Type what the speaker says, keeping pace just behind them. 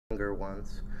younger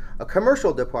ones. A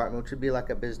commercial department, which would be like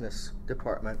a business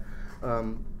department,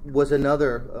 was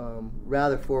another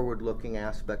rather forward-looking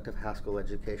aspect of Haskell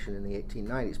education in the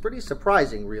 1890s. Pretty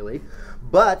surprising, really,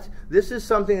 but this is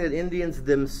something that Indians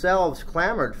themselves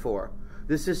clamored for.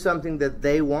 This is something that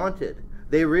they wanted.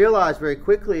 They realized very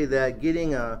quickly that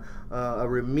getting a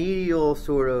remedial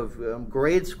sort of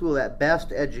grade school at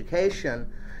best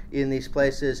education in these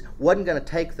places wasn't going to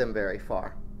take them very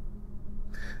far.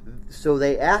 So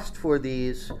they asked for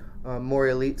these more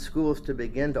elite schools to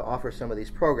begin to offer some of these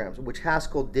programs, which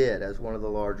Haskell did as one of the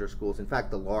larger schools. In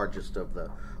fact, the largest of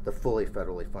the fully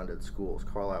federally funded schools,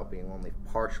 Carlisle being only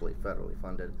partially federally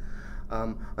funded.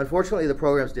 Unfortunately, the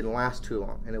programs didn't last too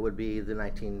long, and it would be the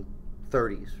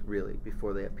 1930s, really,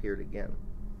 before they appeared again.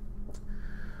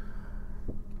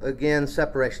 Again,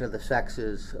 separation of the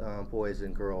sexes, boys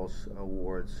and girls,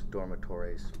 wards,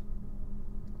 dormitories.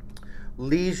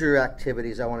 Leisure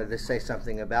activities I wanted to say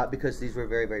something about because these were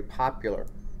very, very popular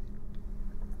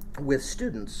with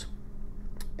students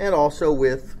and also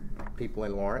with people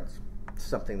in Lawrence.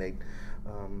 Something they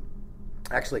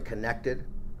actually connected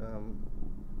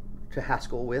to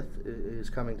Haskell with is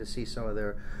coming to see some of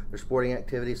their sporting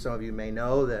activities. Some of you may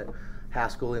know that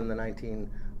Haskell in the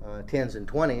 1910s and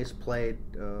 20s played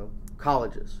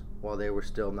colleges while they were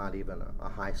still not even a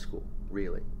high school,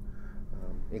 really.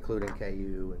 Including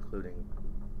KU, including,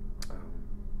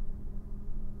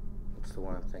 what's the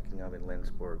one I'm thinking of in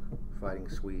Lynchburg, Fighting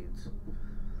Swedes.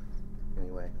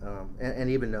 Anyway, and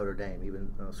even Notre Dame,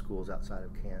 even schools outside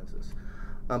of Kansas.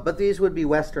 But these would be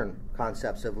Western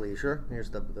concepts of leisure. Here's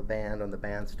the band on the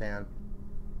bandstand.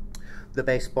 The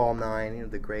baseball nine, you know,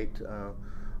 the great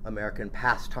American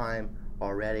pastime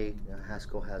already.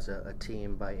 Haskell has a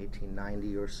team by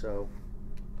 1890 or so.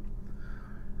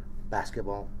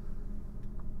 Basketball,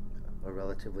 a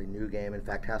relatively new game. In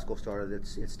fact, Haskell started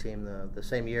its team the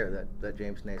same year that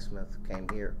James Naismith came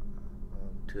here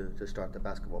to start the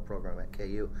basketball program at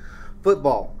KU.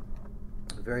 Football,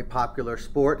 a very popular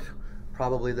sport,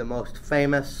 probably the most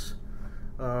famous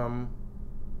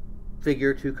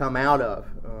figure to come out of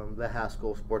the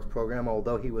Haskell sports program,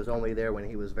 although he was only there when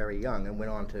he was very young and went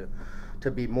on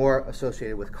to be more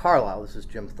associated with Carlisle. This is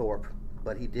Jim Thorpe,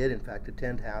 but he did in fact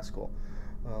attend Haskell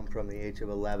from the age of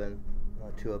 11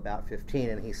 to about 15,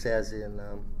 and he says in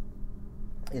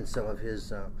some of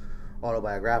his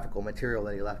autobiographical material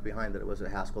that he left behind that it was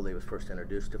at Haskell that he was first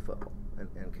introduced to football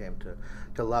and came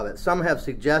to love it. Some have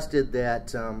suggested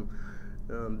that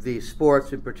these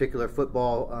sports, in particular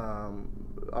football,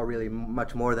 are really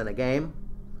much more than a game,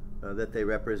 that they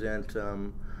represent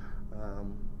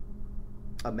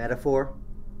a metaphor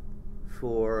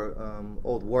for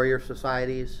old warrior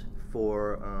societies,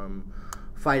 for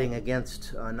fighting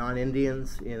against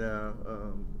non-Indians in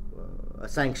a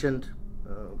sanctioned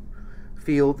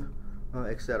field,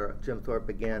 etc. Jim Thorpe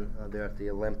began there at the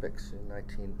Olympics in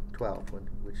 1912,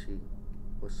 which he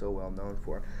was so well known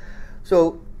for.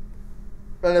 So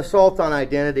an assault on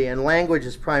identity, and language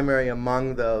is primary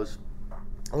among those.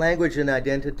 Language and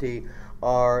identity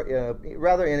are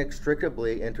rather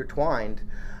inextricably intertwined.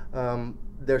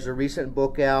 There's a recent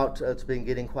book out. It's been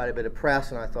getting quite a bit of press,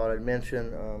 and I thought I'd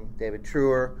mention David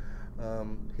Truer,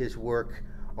 his work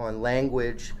on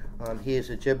language. He is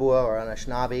a Ojibwa or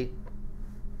Anishinaabe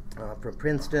from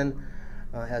Princeton.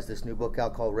 Has this new book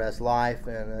out called Res Life,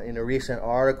 and in a recent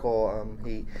article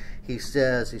he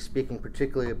says, he's speaking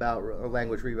particularly about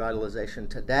language revitalization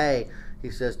today,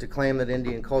 he says, to claim that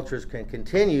Indian cultures can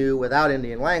continue without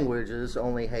Indian languages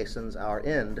only hastens our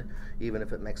end, even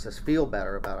if it makes us feel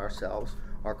better about ourselves,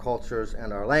 our cultures,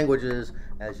 and our languages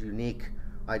as unique,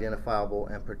 identifiable,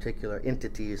 and particular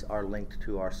entities are linked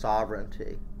to our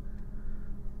sovereignty.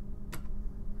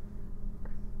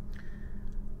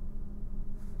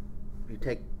 You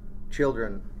take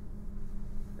children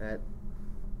at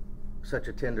such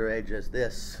a tender age as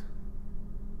this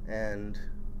and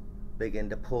begin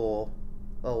to pull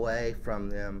away from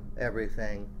them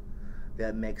everything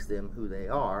that makes them who they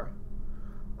are,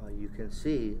 you can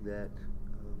see that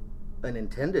an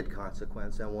intended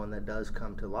consequence, and one that does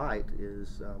come to light,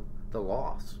 is the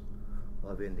loss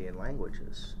of Indian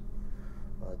languages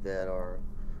that are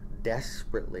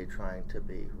desperately trying to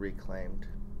be reclaimed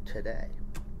today.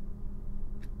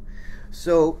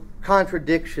 So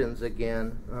contradictions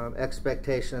again,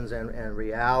 expectations and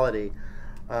reality.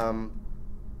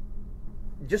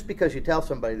 Just because you tell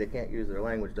somebody they can't use their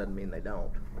language doesn't mean they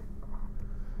don't.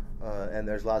 And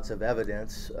there's lots of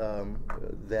evidence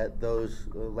that those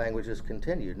languages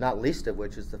continued, not least of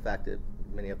which is the fact that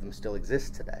many of them still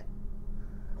exist today.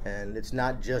 And it's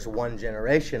not just one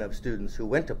generation of students who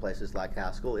went to places like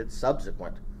Haskell, it's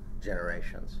subsequent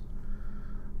generations.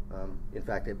 In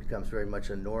fact, it becomes very much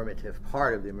a normative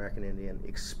part of the American Indian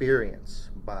experience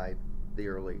by the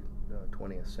early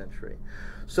 20th century.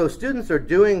 So students are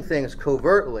doing things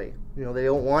covertly. You know, they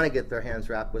don't want to get their hands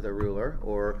wrapped with a ruler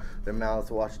or their mouths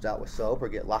washed out with soap or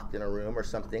get locked in a room or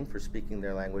something for speaking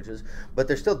their languages, but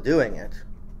they're still doing it.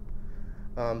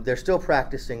 They're still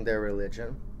practicing their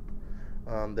religion.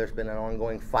 There's been an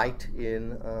ongoing fight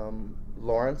in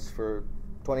Lawrence for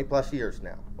 20 plus years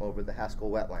now over the Haskell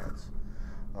wetlands.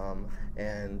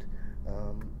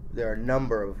 There are a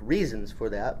number of reasons for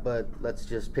that, but let's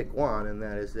just pick one, and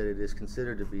that is that it is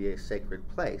considered to be a sacred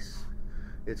place.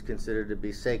 It's considered to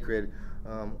be sacred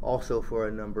also for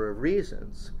a number of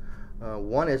reasons.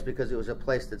 One is because it was a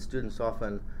place that students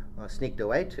often sneaked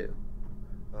away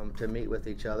to meet with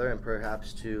each other and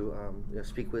perhaps to you know,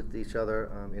 speak with each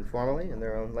other informally in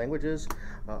their own languages,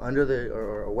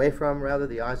 or away from, rather,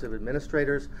 the eyes of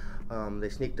administrators. They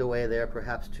sneaked away there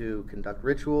perhaps to conduct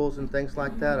rituals and things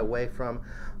like that, away from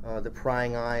the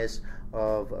prying eyes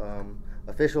of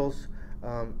officials.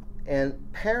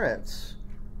 And parents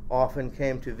often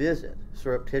came to visit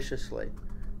surreptitiously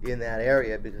in that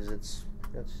area because it's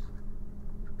a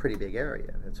pretty big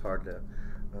area. It's hard to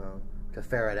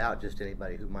ferret out just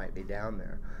anybody who might be down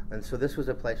there. And so this was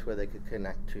a place where they could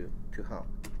connect to home.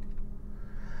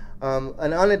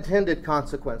 An unintended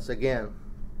consequence, again,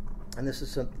 and this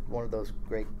is one of those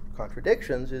great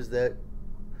contradictions, is that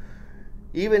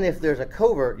even if there's a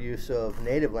covert use of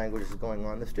native languages going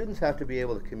on, the students have to be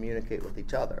able to communicate with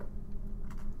each other.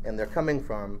 And they're coming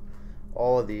from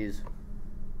all of these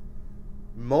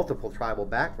multiple tribal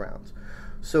backgrounds.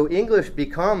 So English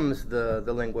becomes the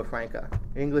lingua franca.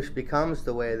 English becomes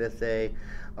the way that they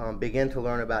begin to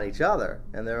learn about each other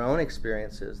and their own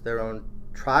experiences, their own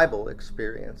tribal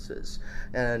experiences.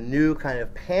 And a new kind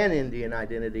of pan-Indian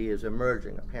identity is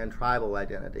emerging, a pan-tribal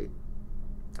identity,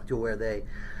 to where they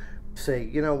say,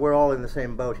 you know, we're all in the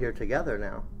same boat here together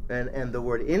now. And the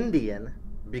word Indian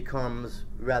becomes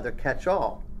rather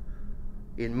catch-all,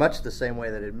 in much the same way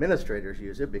that administrators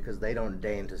use it, because they don't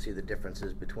deign to see the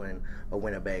differences between a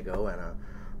Winnebago and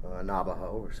a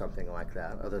Navajo or something like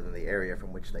that, other than the area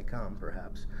from which they come,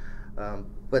 perhaps.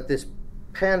 But this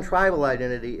pan-tribal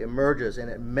identity emerges, and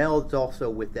it melds also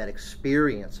with that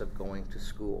experience of going to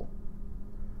school.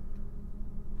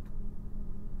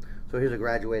 So here's a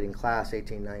graduating class,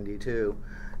 1892,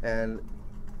 and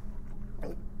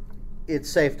it's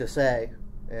safe to say,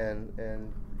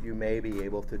 and you may be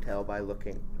able to tell by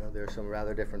looking. There are some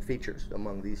rather different features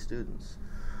among these students,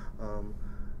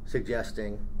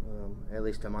 suggesting, at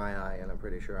least to my eye, and I'm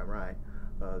pretty sure I'm right,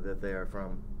 that they are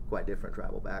from quite different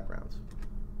tribal backgrounds.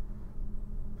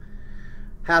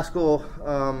 Haskell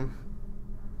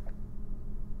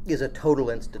is a total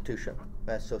institution,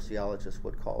 as sociologists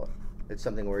would call it. It's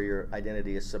something where your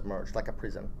identity is submerged, like a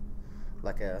prison,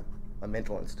 like a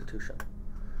mental institution.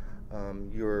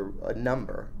 You're a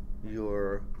number.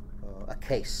 You're a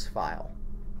case file,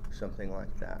 something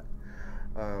like that.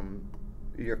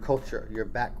 Your culture, your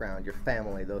background, your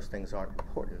family, those things aren't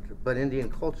important. But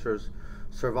Indian cultures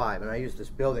survive. And I use this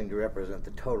building to represent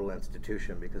the total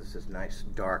institution because it's this nice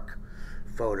dark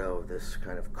photo of this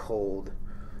kind of cold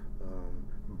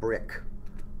brick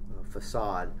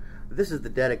facade. This is the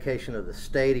dedication of the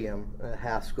stadium at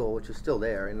Haskell, which is still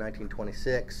there, in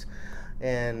 1926.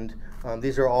 And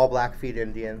these are all Blackfeet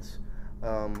Indians.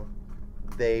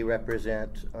 They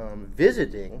represent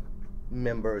visiting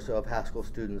members of Haskell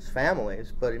students'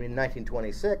 families, but in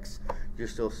 1926, you're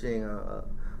still seeing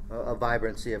a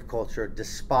vibrancy of culture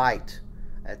despite,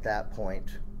 at that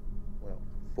point,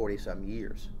 40-some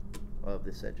years of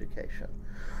this education.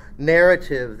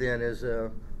 Narrative, then, is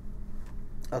a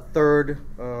third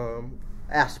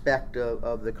aspect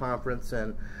of the conference,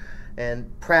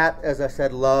 and Pratt, as I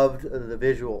said, loved the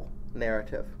visual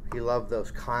narrative. He loved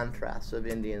those contrasts of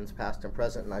Indians past and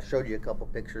present, and I showed you a couple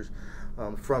pictures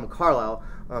from Carlisle.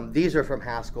 These are from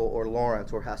Haskell or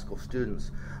Lawrence or Haskell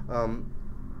students.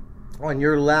 On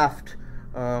your left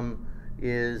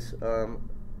is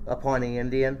a Pawnee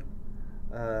Indian,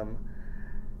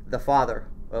 the father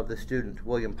of the student,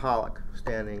 William Pollock,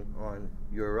 standing on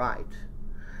your right.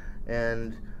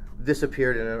 And this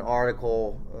appeared in an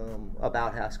article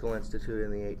about Haskell Institute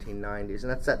in the 1890s,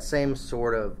 and that's that same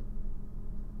sort of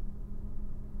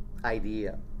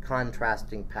idea,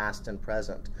 contrasting past and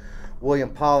present.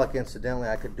 William Pollock, incidentally,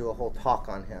 I could do a whole talk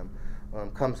on him.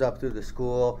 Comes up through the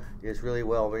school, is really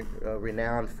well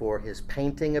renowned for his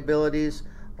painting abilities,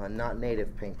 not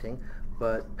native painting,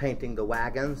 but painting the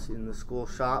wagons in the school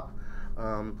shop.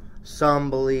 Some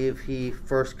believe he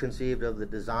first conceived of the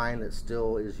design that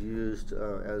still is used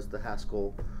as the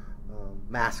Haskell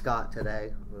mascot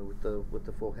today with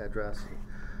the full headdress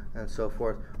and so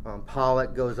forth.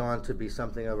 Pollock goes on to be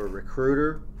something of a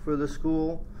recruiter for the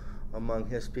school among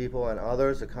his people and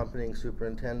others, accompanying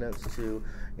superintendents to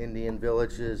Indian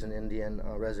villages and Indian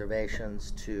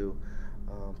reservations to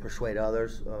persuade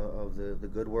others of the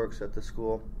good works at the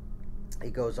school. He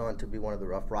goes on to be one of the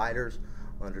Rough Riders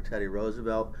under Teddy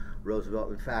Roosevelt.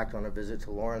 Roosevelt, in fact, on a visit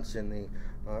to Lawrence in the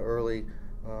early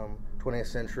 20th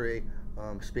century,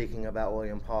 speaking about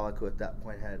William Pollock, who at that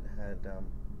point had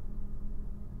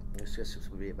this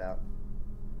would be about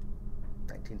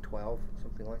 1912,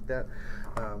 something like that.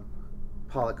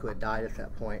 Pollock, who had died at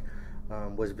that point,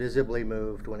 was visibly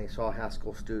moved when he saw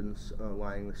Haskell students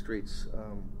lining the streets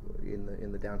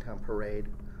in the downtown parade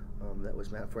that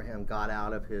was meant for him, got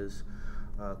out of his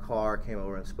car, came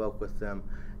over and spoke with them,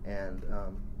 and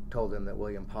told them that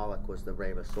William Pollock was the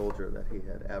bravest soldier that he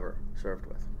had ever served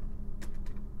with.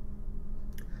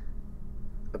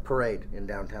 A parade in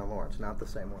downtown Lawrence, not the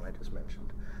same one I just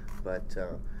mentioned, but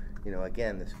you know,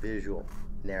 again, this visual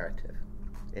narrative,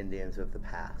 Indians of the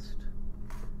past,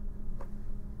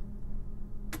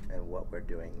 and what we're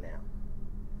doing now.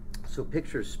 So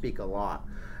pictures speak a lot,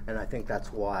 and I think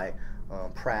that's why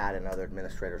Pratt and other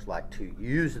administrators like to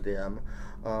use them,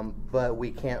 but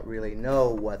we can't really know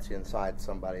what's inside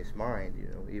somebody's mind, you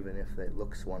know, even if it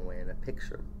looks one way in a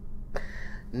picture.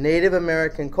 Native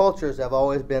American cultures have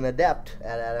always been adept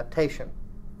at adaptation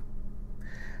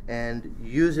and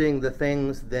using the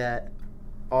things that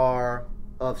are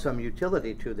of some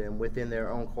utility to them within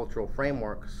their own cultural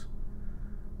frameworks,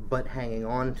 but hanging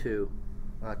on to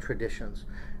traditions.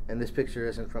 And this picture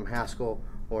isn't from Haskell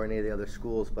or any of the other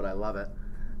schools, but I love it.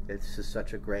 It's just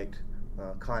such a great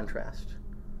contrast.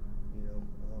 You know,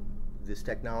 this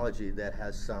technology that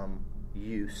has some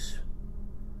use,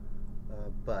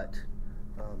 but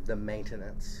the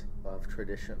maintenance of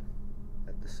tradition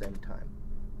at the same time.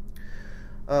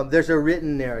 There's a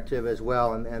written narrative as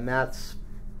well, and that's,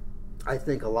 I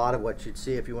think, a lot of what you'd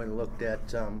see if you went and looked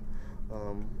at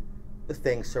the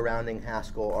things surrounding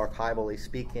Haskell, archivally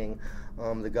speaking,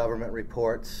 the government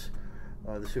reports,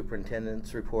 the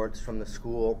superintendent's reports from the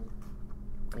school.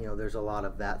 You know, there's a lot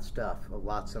of that stuff,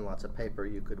 lots and lots of paper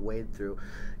you could wade through.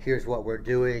 Here's what we're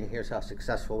doing, here's how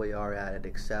successful we are at it,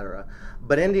 etc.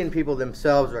 But Indian people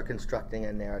themselves are constructing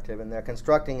a narrative, and they're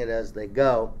constructing it as they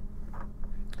go.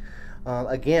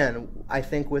 Again, I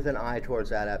think with an eye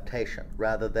towards adaptation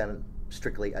rather than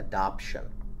strictly adoption.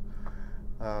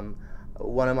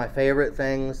 One of my favorite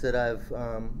things that I've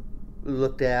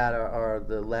looked at are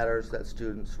the letters that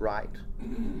students write,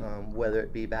 whether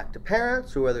it be back to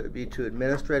parents or whether it be to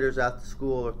administrators at the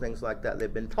school or things like that.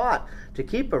 They've been taught to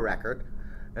keep a record,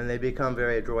 and they become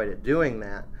very adroit at doing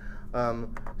that.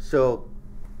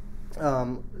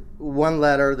 One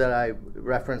letter that I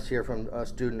reference here from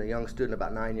a young student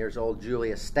about 9 years old,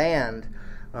 Julia Stand,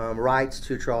 writes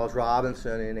to Charles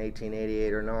Robinson in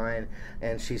 1888 or 9,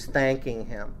 and she's thanking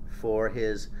him for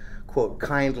his, quote,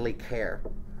 kindly care.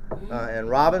 And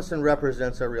Robinson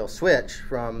represents a real switch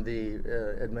from the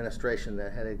administration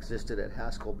that had existed at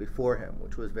Haskell before him,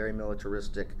 which was very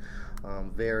militaristic,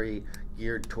 very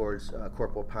geared towards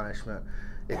corporal punishment,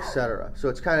 etc. So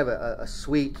it's kind of a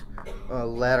sweet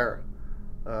letter,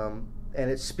 and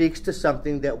it speaks to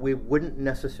something that we wouldn't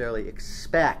necessarily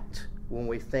expect when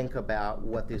we think about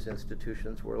what these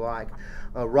institutions were like.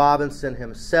 Robinson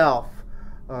himself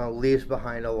leaves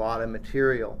behind a lot of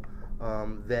material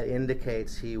that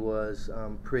indicates he was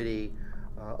pretty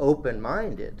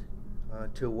open-minded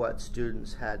to what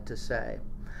students had to say.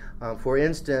 For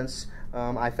instance,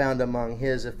 I found among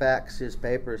his effects, his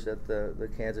papers at the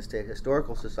Kansas State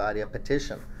Historical Society, a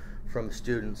petition from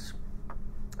students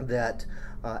that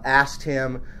asked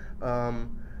him,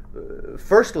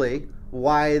 firstly,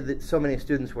 why so many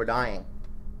students were dying.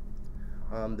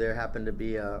 There happened to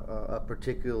be a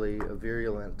particularly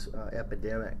virulent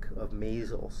epidemic of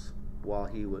measles while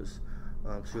he was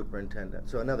superintendent.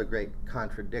 So another great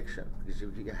contradiction, because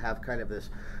you have kind of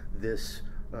this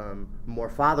more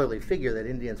fatherly figure that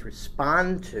Indians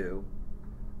respond to,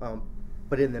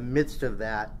 but in the midst of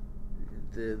that,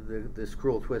 this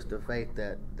cruel twist of fate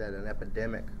that an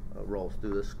epidemic rolls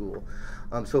through the school.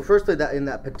 So firstly, that in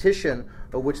that petition,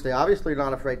 which they obviously are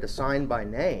not afraid to sign by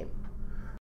name,